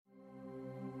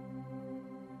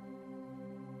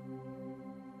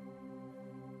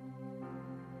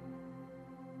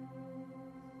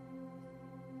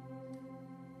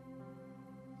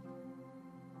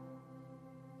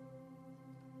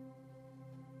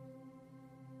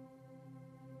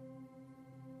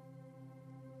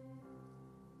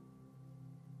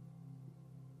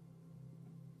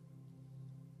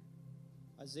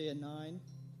Isaiah 9,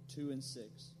 2 and 6.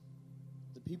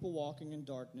 The people walking in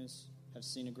darkness have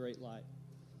seen a great light.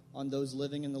 On those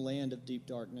living in the land of deep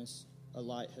darkness, a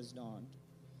light has dawned.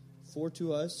 For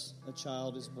to us a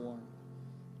child is born,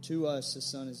 to us a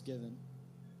son is given,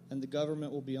 and the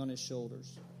government will be on his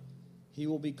shoulders. He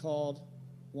will be called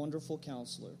Wonderful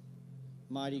Counselor,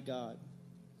 Mighty God,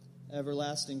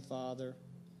 Everlasting Father,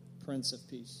 Prince of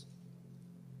Peace.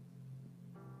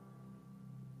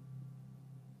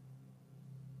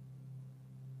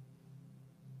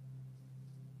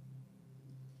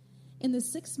 In the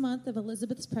 6th month of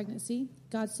Elizabeth's pregnancy,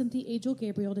 God sent the angel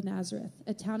Gabriel to Nazareth,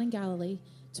 a town in Galilee,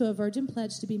 to a virgin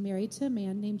pledged to be married to a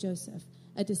man named Joseph,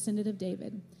 a descendant of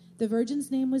David. The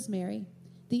virgin's name was Mary.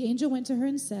 The angel went to her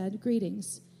and said,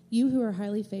 "Greetings, you who are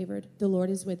highly favored, the Lord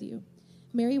is with you."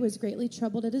 Mary was greatly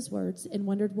troubled at his words and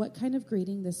wondered what kind of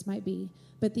greeting this might be.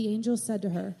 But the angel said to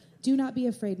her, "Do not be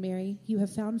afraid, Mary. You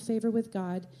have found favor with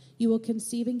God. You will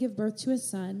conceive and give birth to a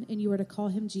son, and you are to call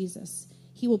him Jesus.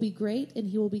 He will be great, and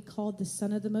he will be called the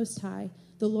Son of the Most High.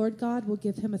 The Lord God will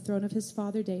give him a throne of his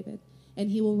father David,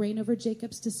 and he will reign over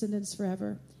Jacob's descendants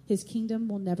forever. His kingdom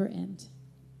will never end."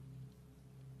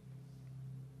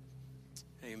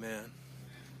 Amen.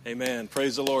 Amen.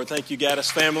 Praise the Lord. Thank you,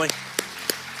 Gaddis family.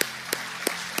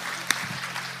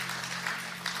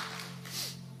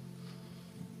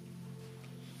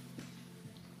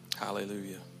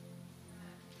 Hallelujah.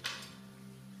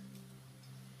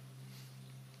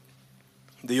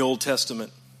 The Old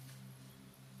Testament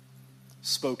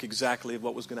spoke exactly of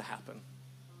what was going to happen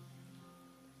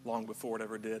long before it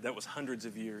ever did. That was hundreds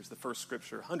of years, the first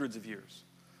scripture, hundreds of years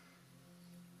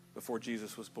before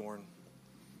Jesus was born.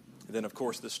 And then, of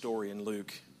course, the story in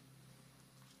Luke.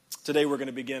 Today we're going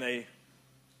to begin a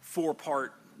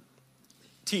 4-part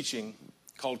teaching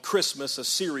called Christmas, a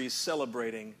series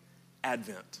celebrating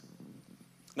Advent.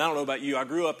 Now, I don't know about you, I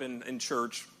grew up in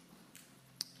church.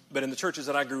 But in the churches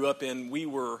that I grew up in,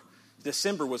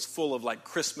 December was full of like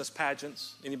Christmas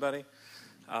pageants. Anybody?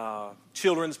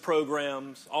 Children's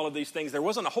programs, all of these things. There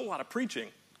wasn't a whole lot of preaching.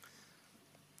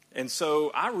 And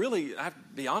so I have to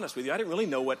be honest with you, I didn't really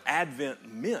know what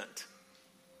Advent meant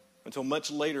until much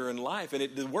later in life.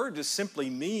 And the word just simply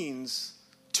means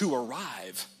to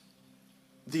arrive.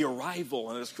 The arrival.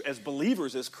 And as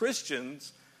believers, as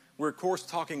Christians, we're of course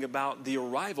talking about the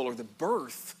arrival or the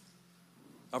birth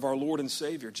of our Lord and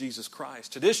Savior, Jesus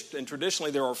Christ. And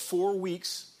traditionally, there are 4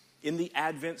 weeks in the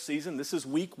Advent season. This is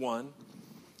week 1.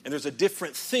 And there's a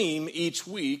different theme each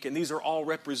week. And these are all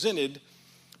represented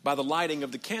by the lighting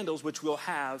of the candles, which we'll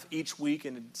have each week,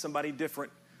 and somebody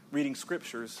different reading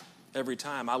scriptures every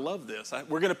time. I love this.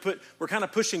 We're kind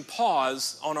of pushing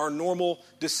pause on our normal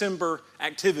December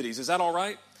activities. Is that all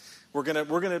right? We're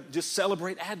gonna just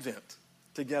celebrate Advent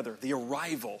together, the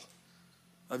arrival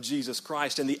of Jesus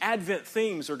Christ. And the Advent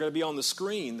themes are going to be on the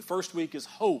screen. The first week is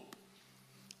hope,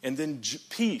 and then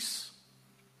peace,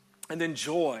 and then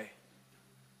joy,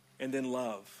 and then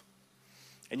love.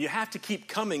 And you have to keep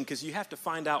coming because you have to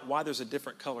find out why there's a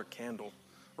different color candle,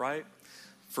 right,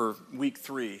 for week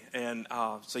 3. And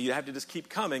so you have to just keep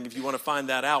coming if you want to find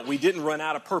that out. We didn't run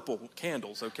out of purple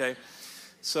candles, okay?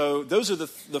 So those are the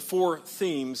 4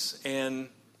 themes. And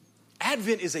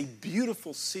Advent is a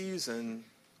beautiful season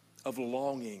of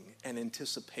longing and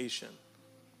anticipation.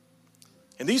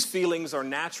 And these feelings are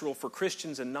natural for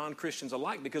Christians and non-Christians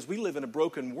alike because we live in a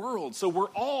broken world. So we're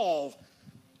all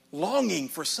longing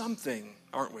for something,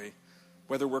 aren't we?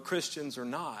 Whether we're Christians or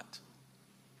not.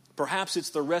 Perhaps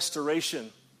it's the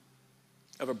restoration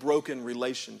of a broken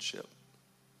relationship.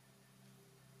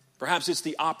 Perhaps it's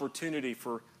the opportunity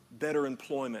for better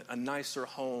employment, a nicer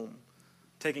home,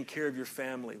 taking care of your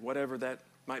family, whatever that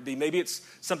might be. Maybe it's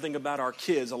something about our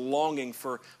kids, a longing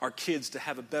for our kids to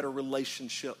have a better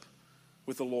relationship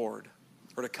with the Lord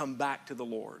or to come back to the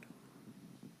Lord,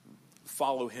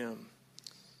 follow Him.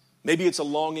 Maybe it's a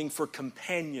longing for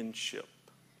companionship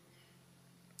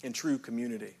in true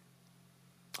community.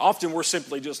 Often we're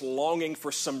simply just longing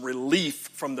for some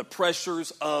relief from the pressures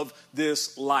of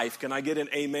this life. Can I get an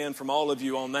amen from all of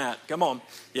you on that? Come on.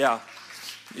 Yeah.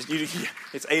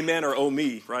 It's amen or oh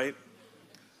me, right?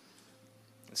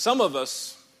 Some of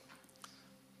us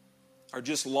are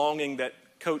just longing that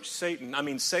Coach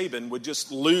Saban would just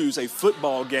lose a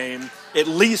football game at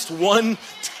least one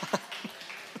time.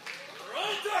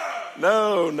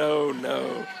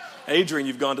 No. Adrian,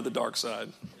 you've gone to the dark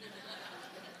side.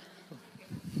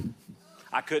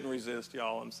 I couldn't resist,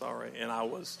 y'all. I'm sorry. And I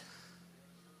was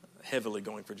heavily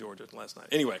going for Georgia last night.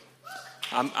 Anyway,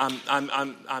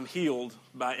 I'm healed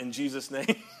in Jesus'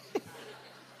 name.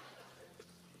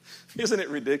 Isn't it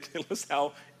ridiculous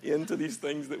how into these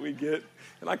things that we get?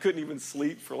 And I couldn't even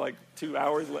sleep for like 2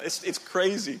 hours. It's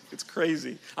crazy. It's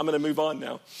crazy. I'm going to move on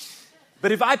now.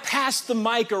 But if I passed the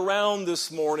mic around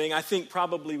this morning, I think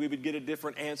probably we would get a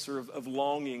different answer of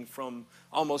longing from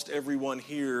almost everyone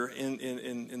here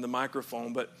in the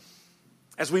microphone. But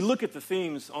as we look at the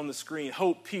themes on the screen,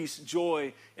 hope, peace,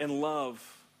 joy, and love,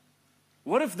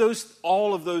 what if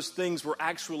all of those things were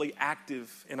actually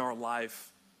active in our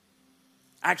life,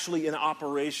 actually in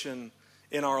operation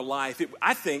in our life?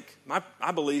 I think, my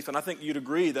belief, and I think you'd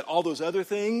agree, that all those other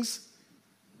things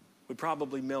would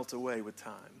probably melt away with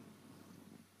time.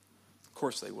 Of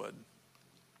course they would.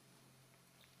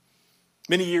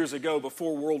 Many years ago,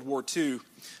 before World War II,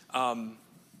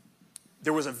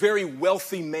 there was a very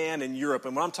wealthy man in Europe.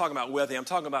 And when I'm talking about wealthy, I'm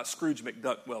talking about Scrooge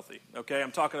McDuck wealthy, okay?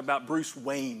 I'm talking about Bruce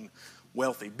Wayne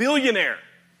wealthy. Billionaire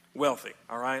wealthy,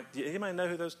 all right? Anybody know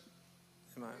who those?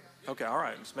 Okay, all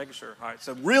right, just making sure. All right,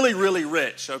 so really, really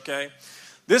rich, okay?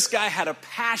 This guy had a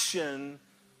passion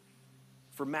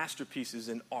for masterpieces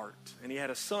in art. And he had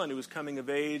a son who was coming of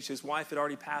age. His wife had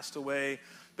already passed away.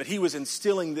 But he was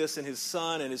instilling this in his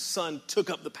son, and his son took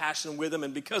up the passion with him.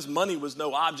 And because money was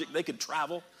no object, they could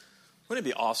travel. Wouldn't it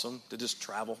be awesome to just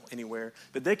travel anywhere?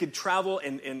 But they could travel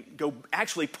and go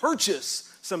actually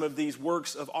purchase some of these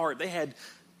works of art. They had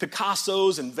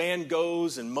Picassos and Van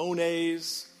Goghs and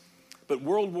Monets. But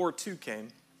World War II came,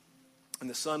 and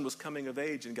the son was coming of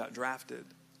age and got drafted.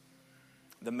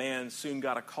 The man soon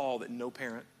got a call that no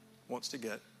parent wants to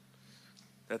get,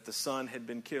 that the son had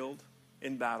been killed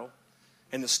in battle.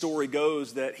 And the story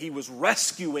goes that he was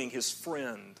rescuing his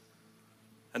friend,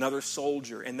 another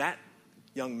soldier, and that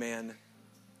young man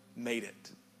made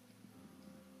it.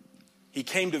 He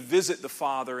came to visit the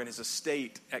father in his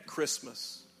estate at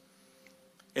Christmas.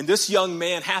 And this young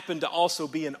man happened to also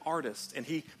be an artist. And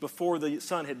he, before the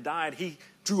son had died, he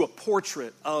drew a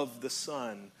portrait of the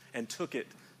son and took it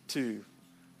to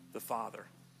the father.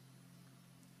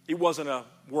 It wasn't a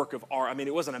work of art. I mean,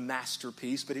 it wasn't a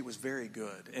masterpiece, but it was very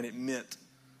good. And it meant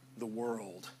the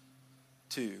world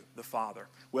to the father.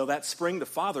 Well, that spring, the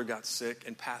father got sick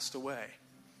and passed away.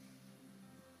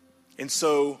 And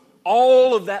so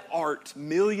all of that art,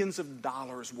 millions of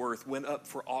dollars worth, went up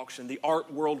for auction. The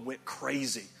art world went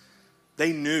crazy.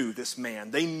 They knew this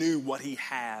man. They knew what he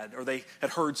had, or they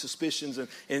had heard suspicions,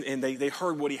 and they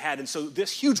heard what he had. And so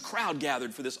this huge crowd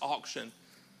gathered for this auction.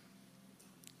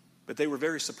 But they were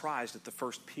very surprised at the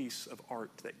first piece of art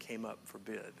that came up for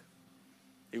bid.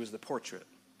 It was the portrait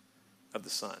of the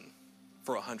son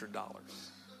for $100.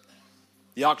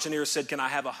 The auctioneer said, "Can I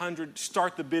have 100?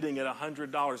 Start the bidding at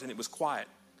 $100." And it was quiet.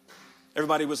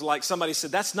 Everybody was like, somebody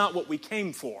said, "That's not what we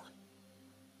came for.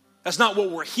 That's not what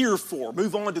we're here for.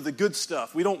 Move on to the good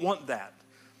stuff. We don't want that."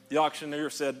 The auctioneer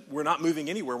said, "We're not moving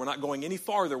anywhere. We're not going any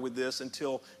farther with this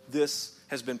until this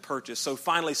has been purchased." So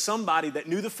finally, somebody that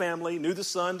knew the family, knew the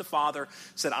son, the father,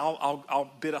 said,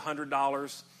 I'll bid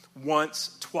 $100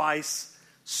 once, twice.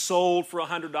 Sold for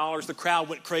 $100. The crowd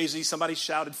went crazy. Somebody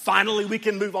shouted, "Finally, we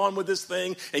can move on with this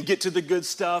thing and get to the good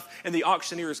stuff." And the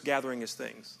auctioneer is gathering his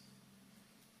things.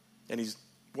 And he's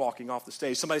walking off the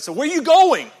stage. Somebody said, "Where are you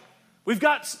going?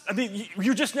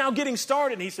 You're just now getting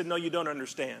started." And he said, "No, you don't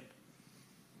understand.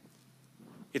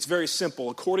 It's very simple.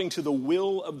 According to the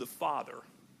will of the Father,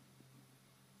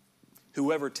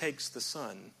 whoever takes the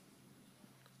Son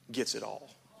gets it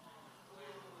all."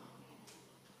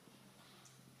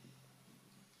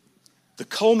 The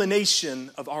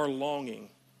culmination of our longing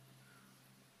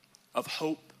of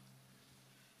hope,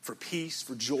 for peace,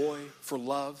 for joy, for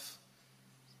love,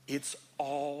 it's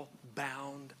all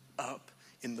bound up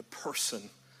in the person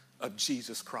of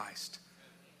Jesus Christ.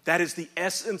 That is the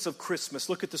essence of Christmas.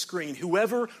 Look at the screen.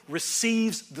 Whoever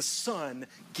receives the Son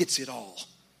gets it all.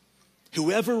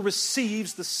 Whoever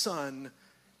receives the Son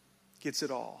gets it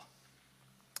all.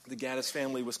 The Gaddis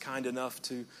family was kind enough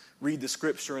to read the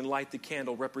scripture and light the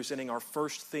candle representing our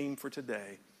first theme for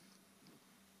today.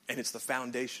 And it's the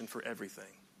foundation for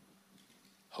everything.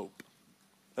 Hope.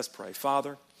 Let's pray.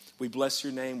 Father, we bless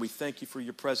your name. We thank you for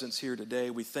your presence here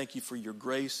today. We thank you for your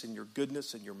grace and your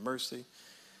goodness and your mercy.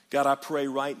 God, I pray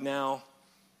right now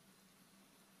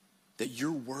that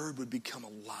your word would become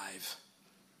alive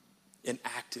and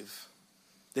active,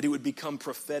 that it would become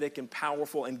prophetic and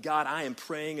powerful. And God, I am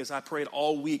praying, as I prayed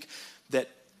all week, that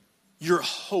your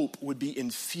hope would be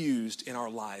infused in our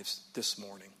lives this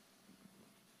morning.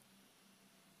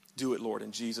 Do it, Lord,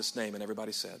 in Jesus' name. And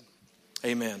everybody said,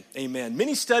 amen. Amen.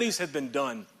 Many studies have been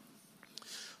done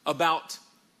about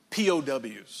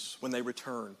POWs when they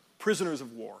return, prisoners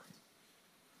of war,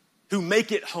 who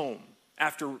make it home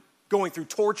after going through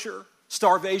torture,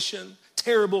 starvation,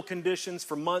 terrible conditions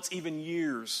for months, even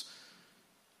years.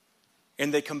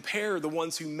 And they compare the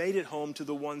ones who made it home to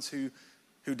the ones who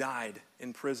died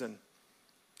in prison.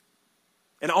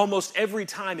 And almost every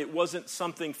time it wasn't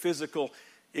something physical,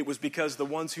 it was because the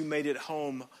ones who made it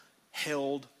home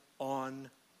held on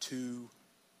to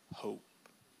hope.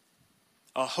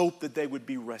 A hope that they would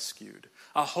be rescued.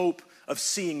 A hope of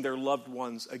seeing their loved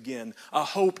ones again. A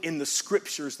hope in the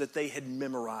scriptures that they had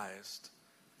memorized.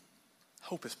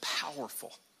 Hope is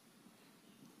powerful.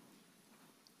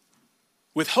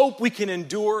 With hope we can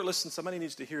endure, listen, somebody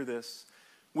needs to hear this.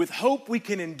 With hope we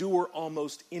can endure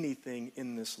almost anything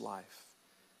in this life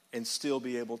and still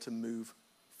be able to move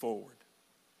forward.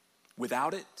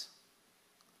 Without it,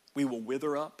 we will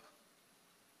wither up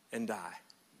and die.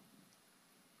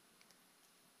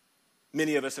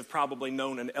 Many of us have probably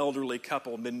known an elderly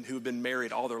couple who have been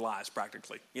married all their lives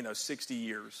practically, 60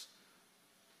 years,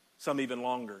 some even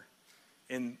longer.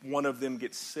 And one of them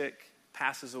gets sick,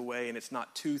 passes away, and it's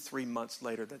not 2-3 months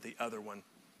later that the other one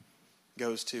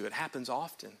goes too. It happens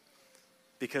often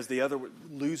because the other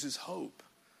loses hope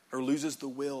or loses the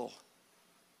will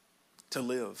to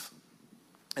live.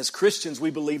 As Christians,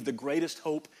 we believe the greatest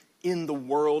hope in the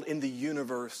world, in the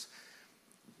universe,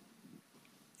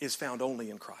 is found only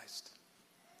in Christ.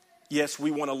 Yes,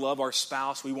 we want to love our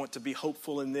spouse. We want to be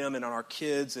hopeful in them and in our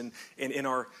kids and in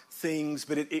our things.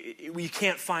 But we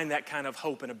can't find that kind of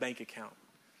hope in a bank account.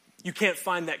 You can't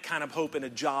find that kind of hope in a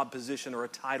job position or a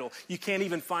title. You can't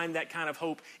even find that kind of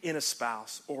hope in a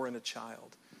spouse or in a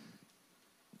child.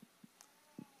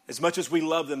 As much as we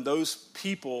love them, those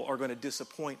people are going to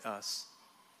disappoint us.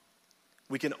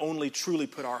 We can only truly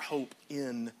put our hope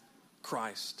in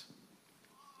Christ.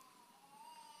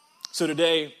 So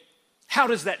today, how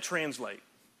does that translate?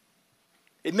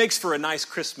 It makes for a nice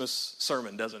Christmas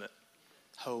sermon, doesn't it?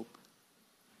 Hope.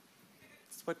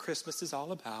 That's what Christmas is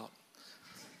all about.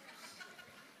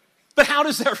 But how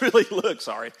does that really look?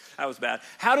 Sorry, that was bad.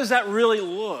 How does that really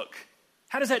look?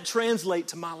 How does that translate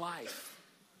to my life?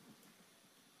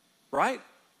 Right?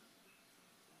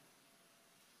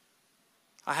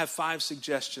 I have 5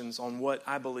 suggestions on what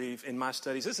I believe in my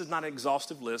studies. This is not an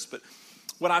exhaustive list, but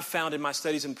what I've found in my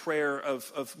studies and prayer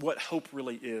of what hope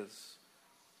really is.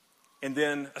 And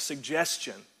then a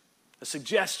suggestion. It's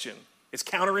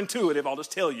counterintuitive, I'll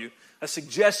just tell you. A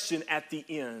suggestion at the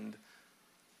end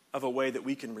of a way that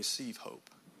we can receive hope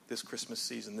this Christmas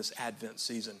season, this Advent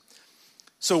season.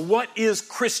 So what is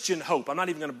Christian hope? I'm not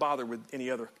even going to bother with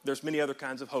there's many other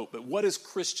kinds of hope, but what is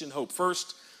Christian hope?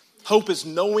 First, hope is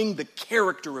knowing the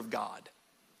character of God.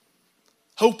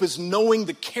 Hope is knowing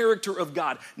the character of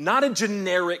God, not a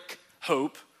generic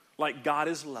hope like God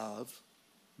is love,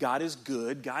 God is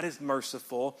good, God is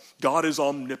merciful, God is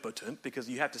omnipotent, because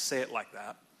you have to say it like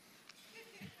that.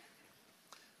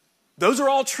 Those are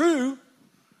all true,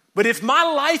 but if my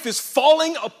life is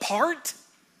falling apart,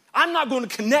 I'm not going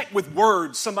to connect with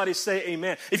words. Somebody say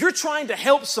amen. If you're trying to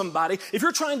help somebody, if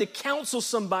you're trying to counsel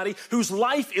somebody whose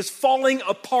life is falling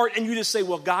apart and you just say,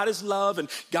 well, God is love and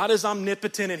God is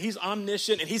omnipotent and he's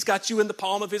omniscient and he's got you in the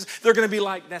palm of his, they're going to be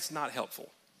like, that's not helpful.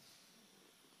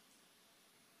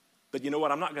 But you know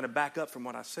what? I'm not going to back up from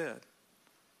what I said.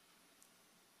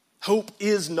 Hope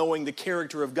is knowing the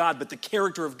character of God, but the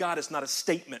character of God is not a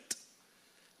statement.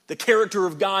 The character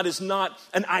of God is not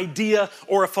an idea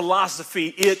or a philosophy.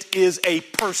 It is a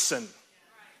person.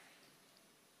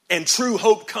 And true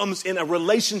hope comes in a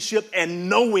relationship and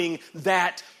knowing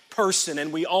that person.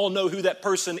 And we all know who that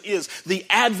person is. The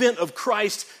advent of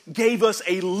Christ gave us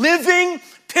a living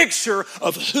picture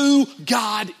of who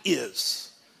God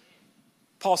is.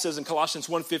 Paul says in Colossians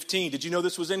 1:15, did you know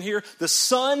this was in here? The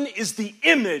Son is the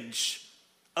image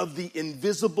of the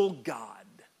invisible God.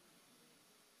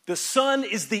 The Son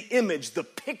is the image, the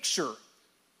picture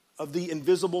of the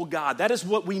invisible God. That is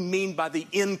what we mean by the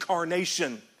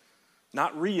incarnation,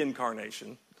 not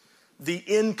reincarnation. The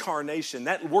incarnation.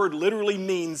 That word literally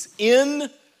means in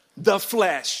the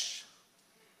flesh.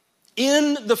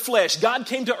 In the flesh. God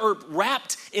came to earth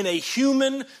wrapped in a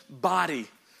human body.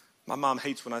 My mom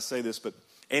hates when I say this, but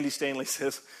Andy Stanley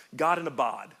says, God in a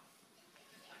bod.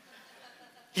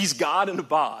 He's God in a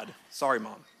bod. Sorry,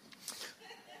 Mom.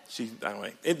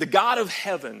 Anyway, the God of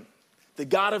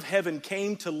heaven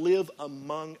came to live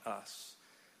among us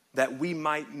that we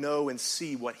might know and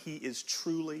see what he is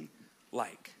truly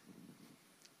like.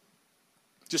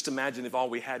 Just imagine if all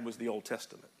we had was the Old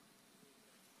Testament.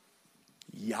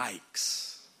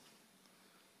 Yikes.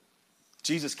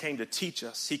 Jesus came to teach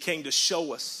us. He came to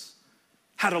show us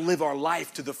how to live our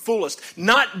life to the fullest,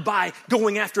 not by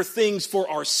going after things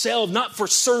for ourselves, not for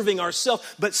serving ourselves,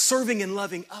 but serving and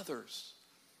loving others.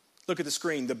 Look at the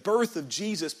screen. The birth of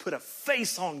Jesus put a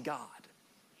face on God.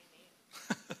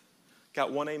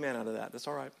 Got one amen out of that. That's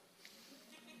all right.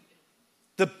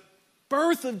 The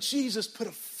birth of Jesus put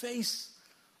a face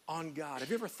on God. Have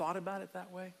you ever thought about it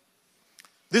that way?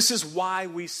 This is why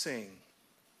we sing.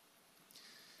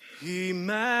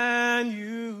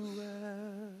 Emmanuel,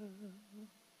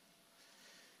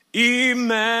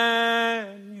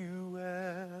 Emmanuel,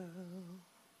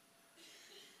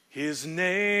 his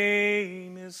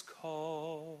name is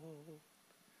called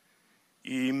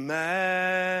Emmanuel.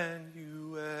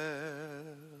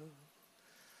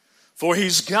 For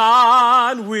he's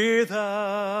God with us,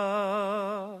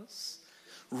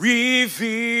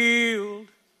 revealed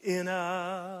in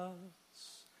us.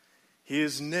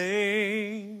 His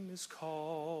name is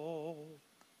called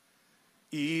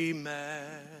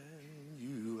Emmanuel.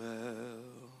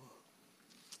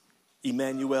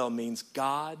 Emmanuel means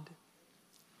God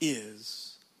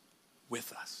is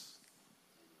with us.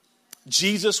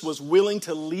 Jesus was willing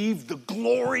to leave the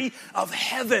glory of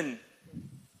heaven.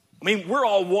 I mean, we're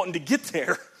all wanting to get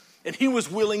there, and he was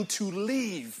willing to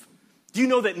leave. Do you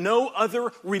know that no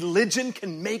other religion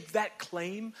can make that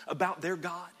claim about their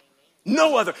God?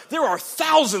 No other. There are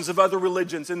thousands of other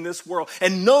religions in this world,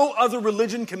 and no other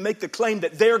religion can make the claim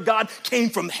that their God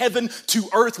came from heaven to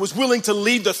earth, was willing to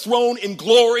leave the throne in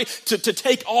glory, to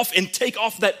take off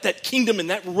that kingdom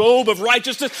and that robe of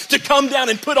righteousness, to come down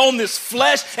and put on this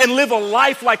flesh and live a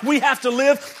life like we have to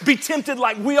live, be tempted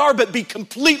like we are, but be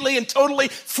completely and totally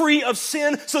free of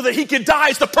sin so that he could die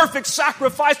as the perfect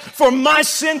sacrifice for my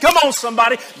sin. Come on,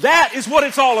 somebody. That is what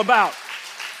it's all about.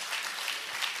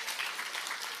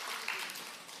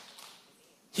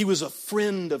 He was a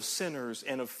friend of sinners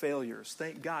and of failures.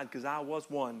 Thank God, because I was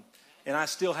one. And I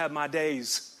still have my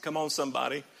days. Come on,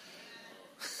 somebody.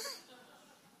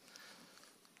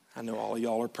 I know all of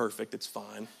y'all are perfect. It's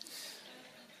fine.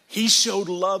 He showed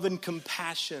love and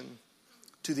compassion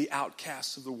to the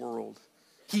outcasts of the world.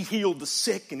 He healed the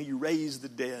sick and he raised the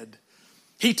dead.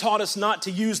 He taught us not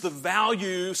to use the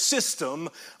value system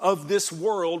of this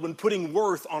world when putting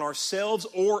worth on ourselves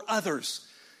or others.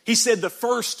 He said the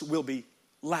first will be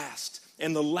last,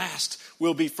 and the last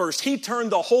will be first. He turned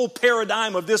the whole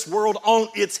paradigm of this world on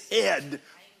its head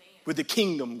with the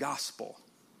kingdom gospel.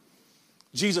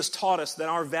 Jesus taught us that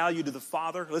our value to the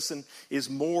Father, listen, is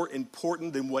more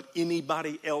important than what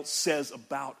anybody else says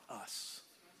about us.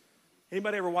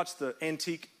 Anybody ever watched the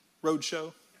Antique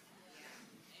Roadshow?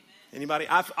 Anybody?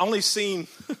 I've only seen,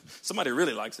 somebody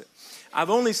really likes it.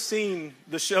 I've only seen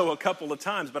the show a couple of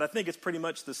times, but I think it's pretty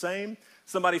much the same.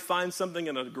 Somebody finds something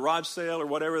in a garage sale or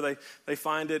whatever, they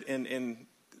find it and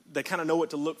they kind of know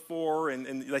what to look for,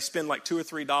 and they spend like $2 or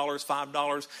 $3,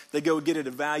 $5. They go get it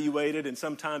evaluated, and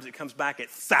sometimes it comes back at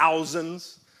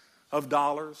thousands of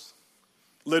dollars.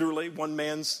 Literally, one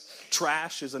man's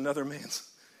trash is another man's,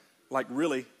 like,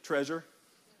 really treasure.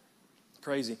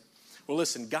 Crazy. Well,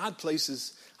 listen, God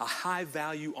places a high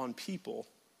value on people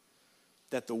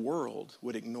that the world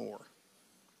would ignore.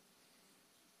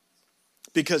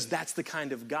 Because that's the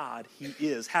kind of God he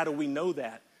is. How do we know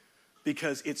that?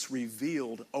 Because it's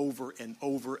revealed over and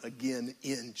over again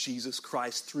in Jesus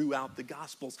Christ throughout the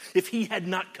Gospels. If he had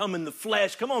not come in the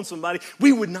flesh, come on somebody,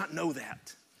 we would not know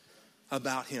that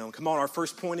about him. Come on, our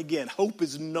first point again. Hope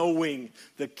is knowing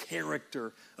the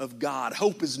character of God.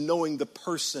 Hope is knowing the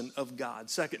person of God.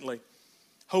 Secondly,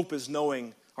 hope is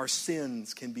knowing our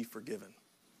sins can be forgiven.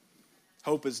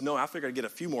 Hope is knowing, I figured I'd get a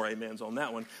few more amens on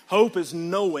that one. Hope is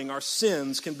knowing our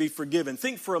sins can be forgiven.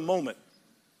 Think for a moment,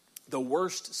 the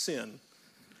worst sin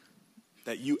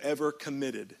that you ever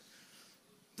committed.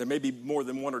 There may be more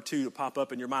than one or two to pop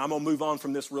up in your mind. I'm going to move on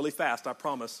from this really fast, I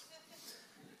promise.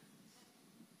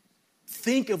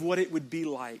 Think of what it would be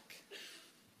like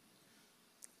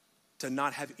to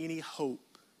not have any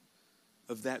hope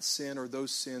of that sin or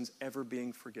those sins ever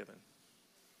being forgiven.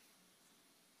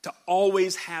 To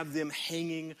always have them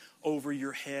hanging over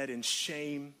your head in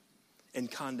shame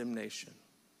and condemnation.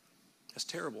 That's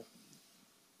terrible.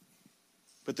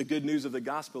 But the good news of the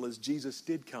gospel is Jesus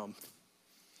did come.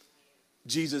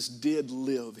 Jesus did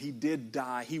live. He did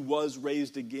die. He was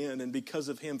raised again. And because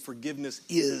of him, forgiveness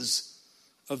is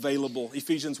available.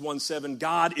 Ephesians 1:7,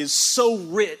 God is so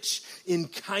rich in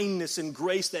kindness and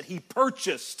grace that he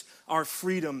purchased our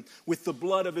freedom with the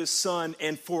blood of his Son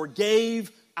and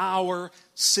forgave our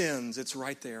sins. It's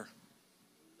right there.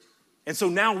 And so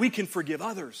now we can forgive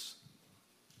others.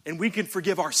 And we can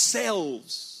forgive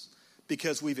ourselves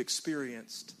because we've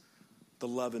experienced the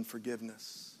love and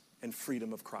forgiveness and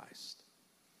freedom of Christ.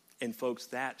 And folks,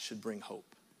 that should bring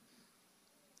hope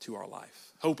to our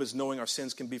life. Hope is knowing our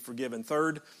sins can be forgiven.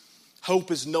 Third,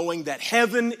 hope is knowing that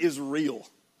heaven is real.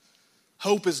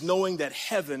 Hope is knowing that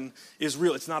heaven is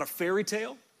real. It's not a fairy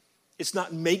tale. It's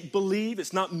not make-believe.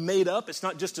 It's not made up. It's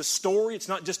not just a story. It's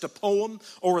not just a poem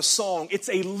or a song. It's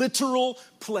a literal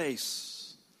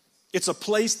place. It's a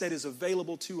place that is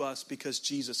available to us because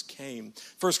Jesus came.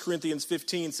 1 Corinthians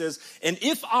 15 says, and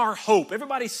if our hope,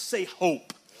 everybody say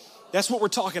hope. That's what we're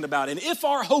talking about. And if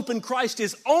our hope in Christ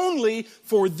is only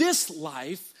for this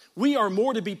life, we are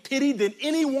more to be pitied than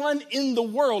anyone in the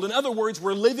world. In other words,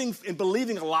 we're living and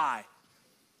believing a lie.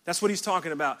 That's what he's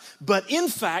talking about. But in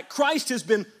fact, Christ has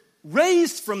been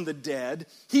raised from the dead.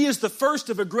 He is the first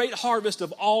of a great harvest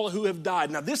of all who have died.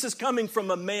 Now, this is coming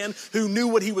from a man who knew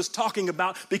what he was talking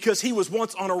about because he was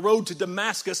once on a road to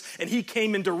Damascus and he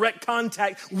came in direct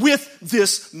contact with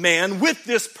this man, with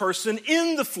this person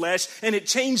in the flesh, and it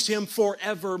changed him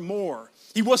forevermore.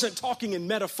 He wasn't talking in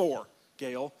metaphor,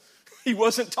 Gail. He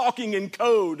wasn't talking in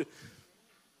code.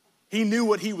 He knew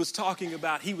what he was talking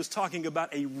about. He was talking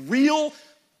about a real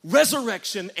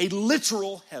resurrection, a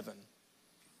literal heaven.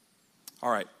 All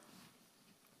right.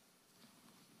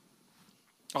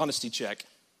 Honesty check.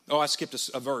 Oh, I skipped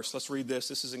a verse. Let's read this.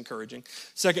 This is encouraging.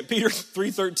 2 Peter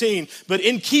 3:13. But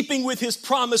in keeping with his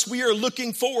promise, we are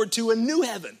looking forward to a new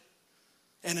heaven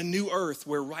and a new earth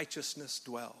where righteousness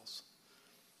dwells.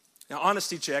 Now,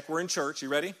 honesty check. We're in church. You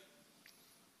ready?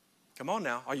 Come on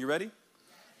now. Are you ready?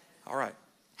 All right.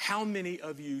 How many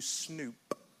of you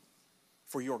snoop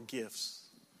for your gifts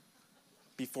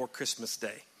before Christmas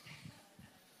Day?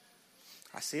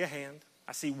 I see a hand.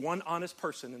 I see one honest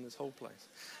person in this whole place.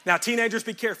 Now, teenagers,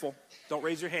 be careful. Don't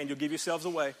raise your hand. You'll give yourselves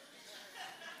away.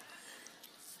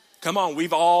 Come on,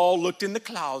 we've all looked in the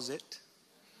closet.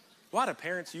 Why do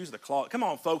parents use the closet? Come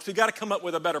on, folks, we've got to come up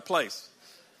with a better place.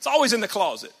 It's always in the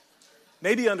closet.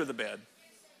 Maybe under the bed.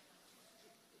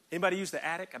 Anybody use the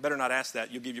attic? I better not ask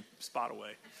that. You'll give your spot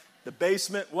away. The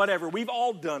basement, whatever. We've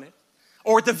all done it.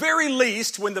 Or at the very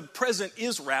least, when the present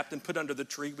is wrapped and put under the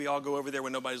tree, we all go over there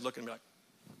when nobody's looking and be like,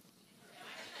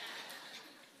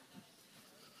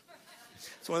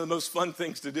 it's one of the most fun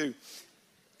things to do.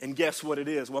 And guess what it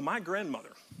is? Well, my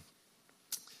grandmother,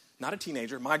 not a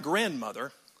teenager, my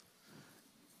grandmother,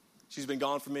 she's been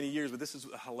gone for many years, but this is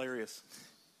hilarious.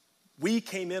 We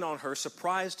came in on her,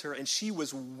 surprised her, and she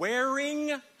was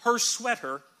wearing her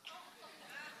sweater,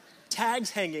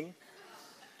 tags hanging,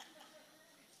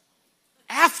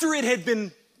 after it had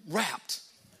been wrapped.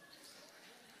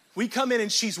 We come in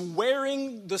and she's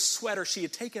wearing the sweater. She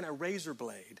had taken a razor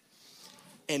blade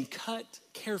and cut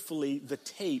carefully the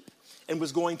tape and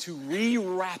was going to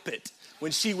rewrap it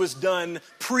when she was done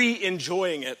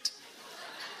pre-enjoying it.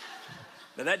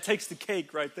 Now that takes the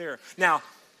cake right there. Now,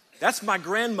 that's my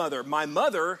grandmother. My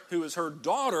mother, who is her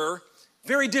daughter,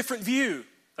 very different view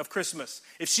of Christmas.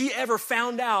 If she ever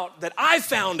found out that I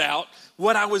found out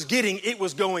what I was getting, it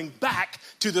was going back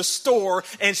to the store,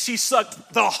 and she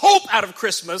sucked the hope out of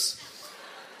Christmas.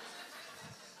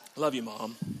 Love you,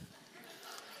 Mom.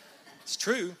 It's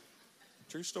true.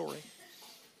 True story.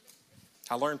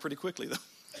 I learned pretty quickly, though.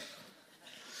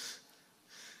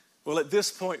 Well, at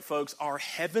this point, folks, our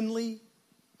heavenly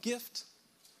gift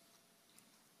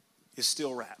is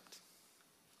still wrapped.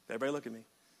 Everybody look at me.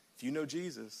 If you know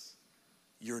Jesus,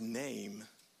 your name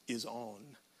is on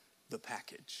the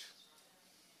package.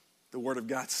 The Word of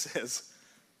God says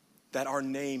that our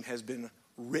name has been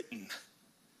written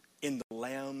in the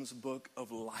Lamb's book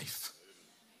of life,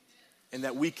 and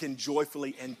that we can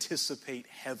joyfully anticipate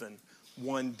heaven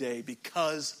one day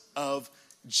because of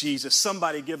Jesus.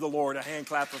 Somebody give the Lord a hand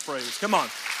clap of praise. Come on.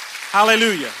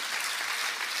 Hallelujah.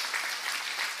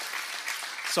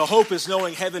 So hope is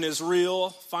knowing heaven is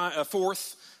real.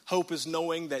 Fourth, hope is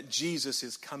knowing that Jesus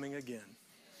is coming again.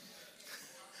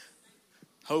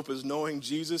 Hope is knowing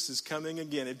Jesus is coming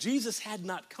again. If Jesus had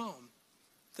not come,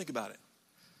 think about it.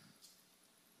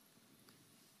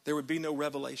 There would be no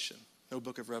Revelation, no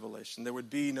book of Revelation. There would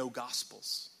be no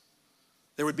Gospels.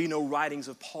 There would be no writings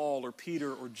of Paul or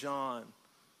Peter or John.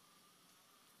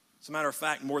 As a matter of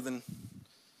fact, more than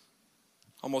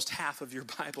almost half of your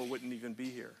Bible wouldn't even be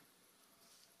here.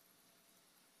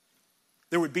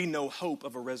 There would be no hope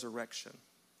of a resurrection.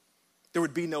 There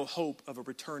would be no hope of a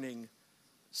returning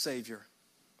Savior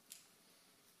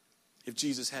if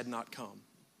Jesus had not come,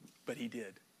 but he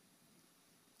did.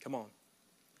 Come on.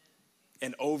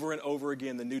 And over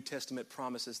again, the New Testament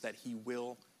promises that he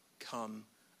will come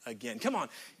again. Come on.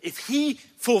 If he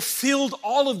fulfilled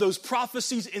all of those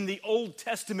prophecies in the Old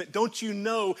Testament, don't you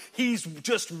know he's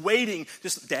just waiting?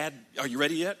 Just, Dad, are you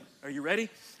ready yet? Are you ready?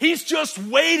 He's just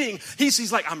waiting.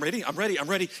 He's like, I'm ready.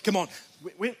 Come on.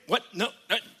 What? No.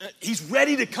 He's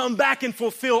ready to come back and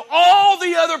fulfill all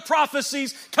the other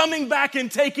prophecies, coming back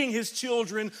and taking his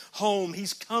children home.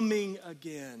 He's coming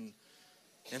again.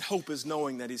 And hope is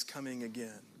knowing that he's coming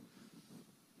again.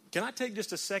 Can I take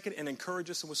just a second and encourage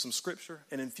us with some scripture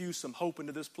and infuse some hope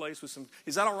into this place?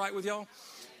 Is that all right with y'all?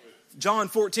 John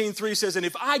 14:3 says, and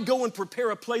if I go and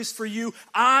prepare a place for you,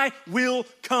 I will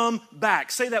come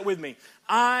back. Say that with me.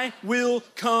 I will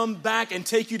come back and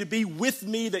take you to be with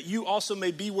me, that you also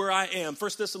may be where I am.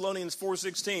 1 Thessalonians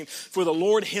 4:16, for the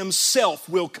Lord himself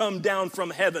will come down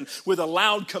from heaven with a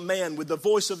loud command, with the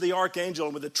voice of the archangel,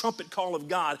 and with the trumpet call of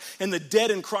God. And the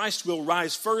dead in Christ will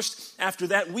rise first. After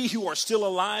that, we who are still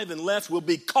alive and left will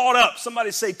be caught up.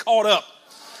 Somebody say caught up.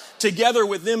 Together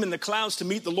with them in the clouds to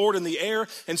meet the Lord in the air,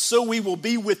 and so we will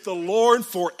be with the Lord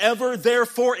forever.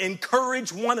 Therefore,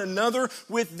 encourage one another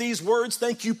with these words.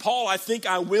 Thank you, Paul. I think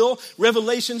I will.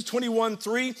 Revelations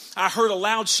 21:3, I heard a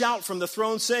loud shout from the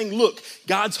throne saying, look,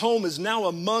 God's home is now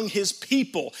among his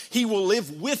people. He will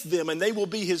live with them, and they will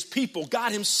be his people.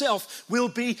 God himself will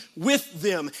be with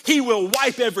them. He will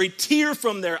wipe every tear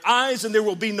from their eyes, and there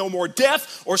will be no more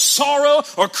death or sorrow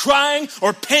or crying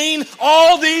or pain.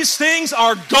 All these things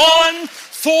are gone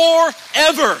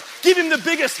forever. Give him the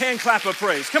biggest hand clap of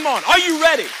praise. Come on. Are you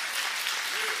ready?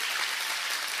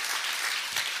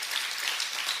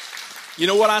 You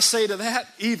know what I say to that?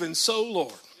 Even so,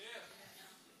 Lord,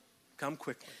 come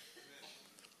quickly.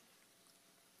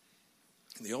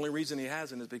 And the only reason he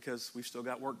hasn't is because we've still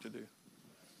got work to do.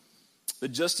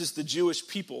 But just as the Jewish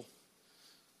people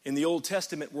in the Old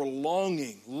Testament were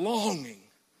longing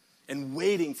and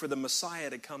waiting for the Messiah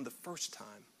to come the first time,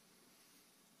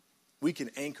 we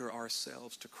can anchor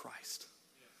ourselves to Christ.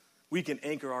 We can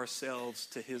anchor ourselves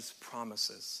to his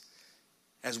promises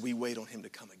as we wait on him to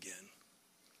come again.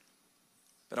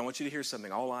 But I want you to hear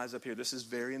something. All eyes up here. This is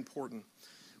very important.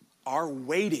 Our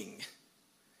waiting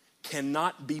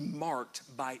cannot be marked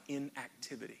by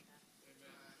inactivity.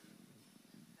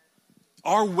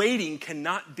 Our waiting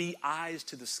cannot be eyes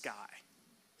to the sky.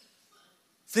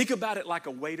 Think about it like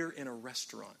a waiter in a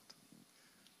restaurant.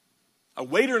 A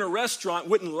waiter in a restaurant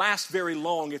wouldn't last very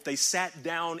long if they sat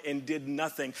down and did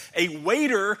nothing. A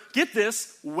waiter, get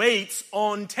this, waits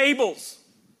on tables.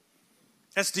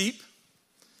 That's deep.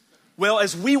 Well,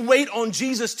 as we wait on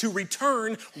Jesus to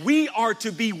return, we are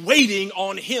to be waiting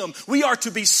on him. We are to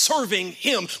be serving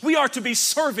him. We are to be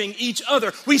serving each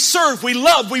other. We serve, we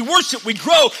love, we worship, we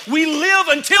grow, we live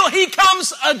until he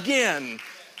comes again.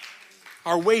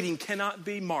 Our waiting cannot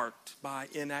be marked by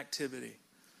inactivity.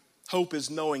 Hope is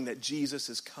knowing that Jesus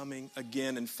is coming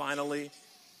again. And finally,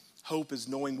 hope is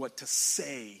knowing what to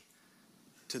say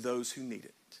to those who need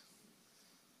it.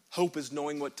 Hope is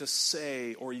knowing what to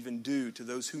say or even do to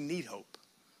those who need hope.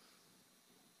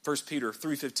 1 Peter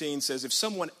 3:15 says, if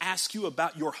someone asks you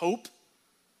about your hope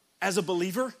as a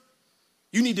believer,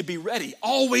 you need to be ready.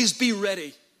 Always be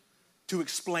ready to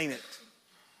explain it.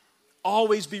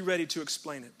 Always be ready to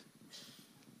explain it.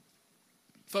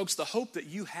 Folks, the hope that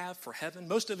you have for heaven,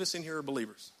 most of us in here are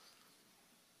believers.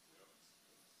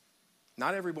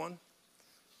 Not everyone,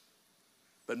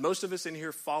 but most of us in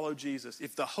here follow Jesus.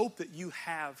 If the hope that you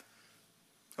have,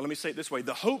 let me say it this way,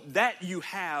 the hope that you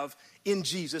have in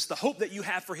Jesus, the hope that you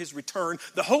have for his return,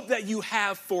 the hope that you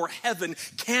have for heaven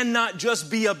cannot just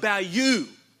be about you.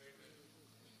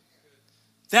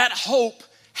 That hope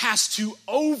has to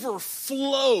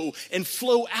overflow and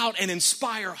flow out and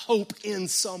inspire hope in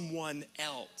someone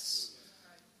else.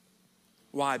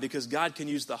 Why? Because God can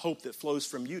use the hope that flows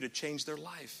from you to change their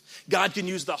life. God can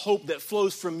use the hope that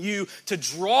flows from you to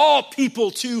draw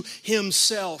people to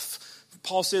himself.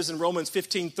 Paul says in Romans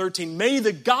 15:13, may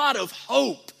the God of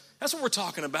hope, that's what we're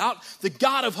talking about, the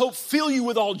God of hope fill you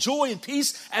with all joy and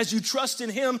peace as you trust in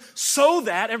him, so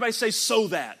that, everybody say so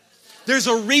that. There's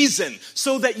a reason,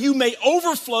 so that you may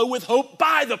overflow with hope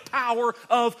by the power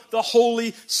of the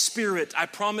Holy Spirit. I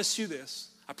promise you this.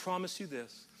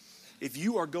 If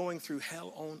you are going through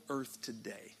hell on earth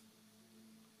today,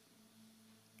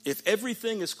 if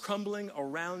everything is crumbling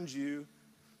around you,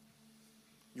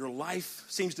 your life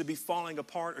seems to be falling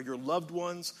apart, or your loved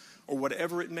ones, or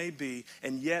whatever it may be,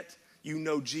 and yet you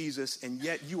know Jesus, and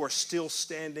yet you are still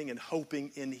standing and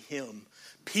hoping in him,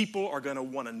 people are going to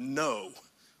want to know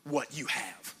what you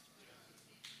have.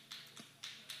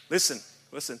 Listen,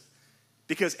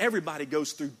 because everybody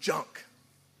goes through junk.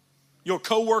 Your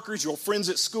coworkers, your friends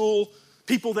at school,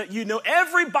 People that you know,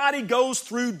 everybody goes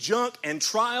through junk and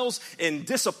trials and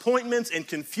disappointments and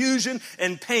confusion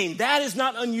and pain. That is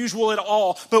not unusual at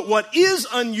all. But what is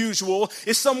unusual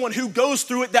is someone who goes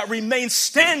through it that remains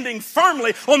standing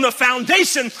firmly on the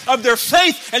foundation of their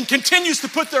faith and continues to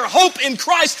put their hope in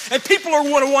Christ. And people are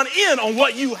going to want in on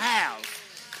what you have.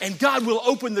 And God will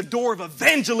open the door of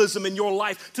evangelism in your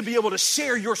life to be able to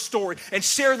share your story and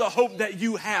share the hope that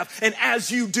you have. And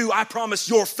as you do, I promise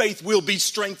your faith will be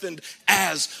strengthened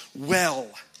as well.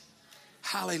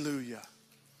 Hallelujah.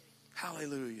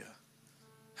 Hallelujah.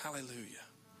 Hallelujah.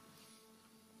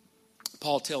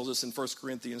 Paul tells us in 1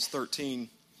 Corinthians 13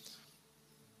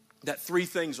 that 3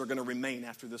 things are going to remain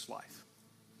after this life.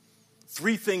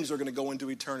 3 things are going to go into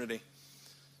eternity.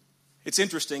 It's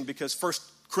interesting because 1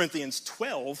 Corinthians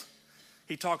 12,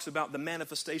 he talks about the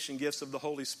manifestation gifts of the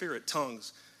Holy Spirit,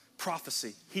 tongues,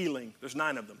 prophecy, healing. There's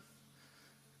 9 of them.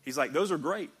 He's like, those are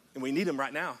great, and we need them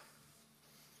right now.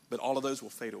 But all of those will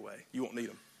fade away. You won't need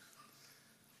them.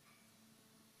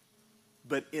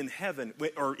 But in heaven,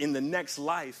 or in the next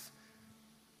life,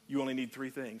 you only need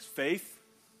 3 things: faith,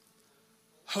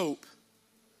 hope,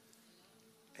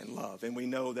 and love. And we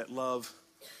know that love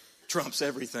trumps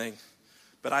everything.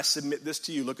 But I submit this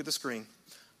to you. Look at the screen.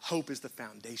 Hope is the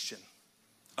foundation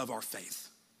of our faith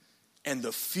and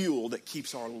the fuel that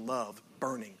keeps our love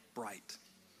burning bright.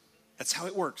 That's how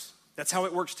it works. That's how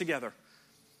it works together.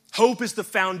 Hope is the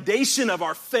foundation of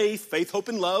our faith, hope,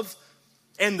 and love,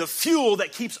 and the fuel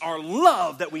that keeps our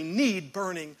love that we need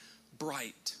burning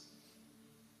bright.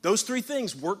 Those 3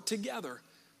 things work together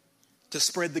to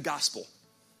spread the gospel.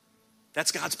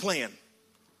 That's God's plan.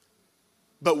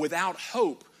 But without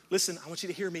hope, listen, I want you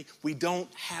to hear me. We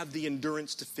don't have the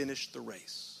endurance to finish the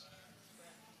race.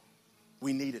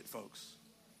 We need it, folks.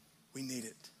 We need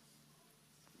it.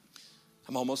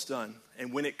 I'm almost done.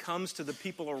 And when it comes to the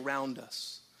people around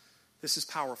us, this is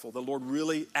powerful. The Lord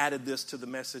really added this to the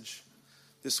message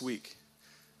this week.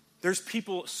 There's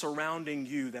people surrounding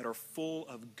you that are full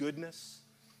of goodness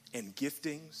and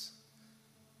giftings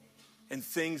and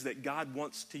things that God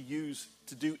wants to use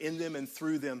to do in them and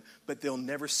through them, but they'll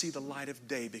never see the light of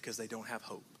day because they don't have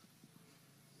hope.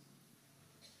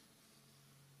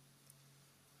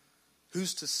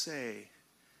 Who's to say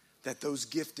that those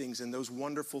giftings and those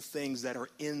wonderful things that are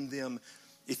in them,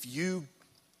 if you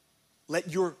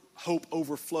let your hope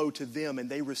overflow to them and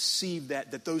they receive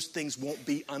that those things won't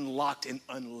be unlocked and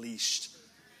unleashed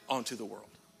onto the world?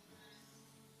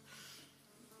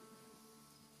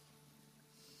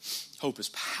 Hope is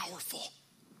powerful.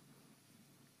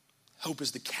 Hope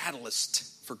is the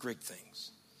catalyst for great things.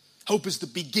 Hope is the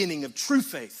beginning of true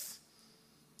faith.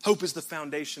 Hope is the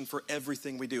foundation for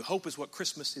everything we do. Hope is what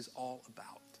Christmas is all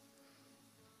about.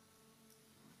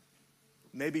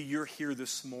 Maybe you're here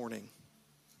this morning.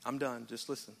 I'm done. Just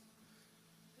listen.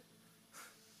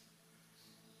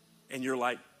 And you're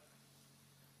like,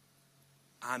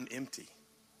 I'm empty.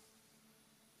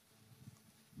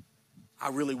 I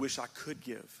really wish I could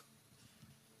give.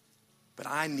 But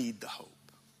I need the hope.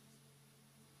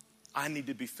 I need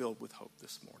to be filled with hope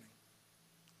this morning.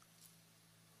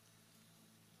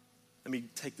 Let me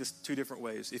take this 2 different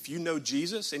ways. If you know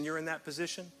Jesus and you're in that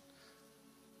position,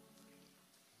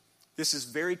 this is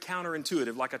very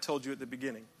counterintuitive, like I told you at the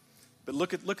beginning. But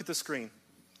look at the screen.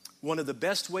 One of the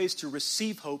best ways to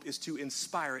receive hope is to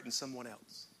inspire it in someone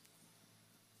else.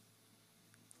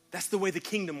 That's the way the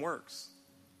kingdom works.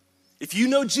 If you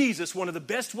know Jesus, one of the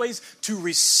best ways to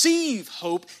receive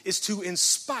hope is to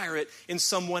inspire it in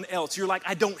someone else. You're like,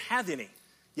 I don't have any.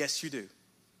 Yes, you do.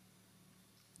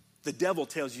 The devil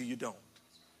tells you you don't.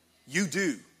 You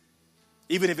do.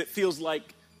 Even if it feels like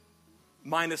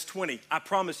minus 20, I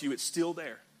promise you it's still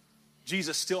there.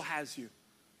 Jesus still has you.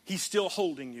 He's still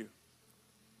holding you.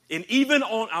 And even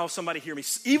on, somebody hear me,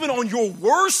 even on your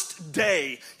worst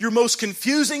day, your most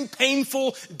confusing,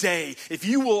 painful day, if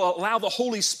you will allow the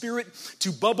Holy Spirit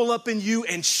to bubble up in you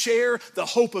and share the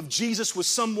hope of Jesus with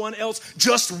someone else,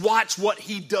 just watch what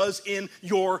he does in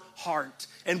your heart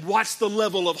and watch the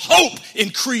level of hope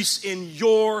increase in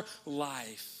your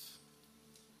life.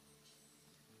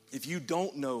 If you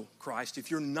don't know Christ,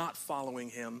 if you're not following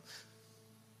him,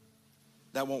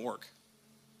 that won't work.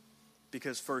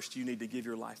 Because first you need to give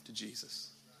your life to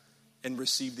Jesus and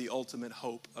receive the ultimate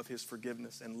hope of his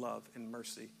forgiveness and love and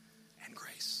mercy and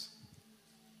grace.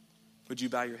 Would you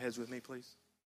bow your heads with me, please?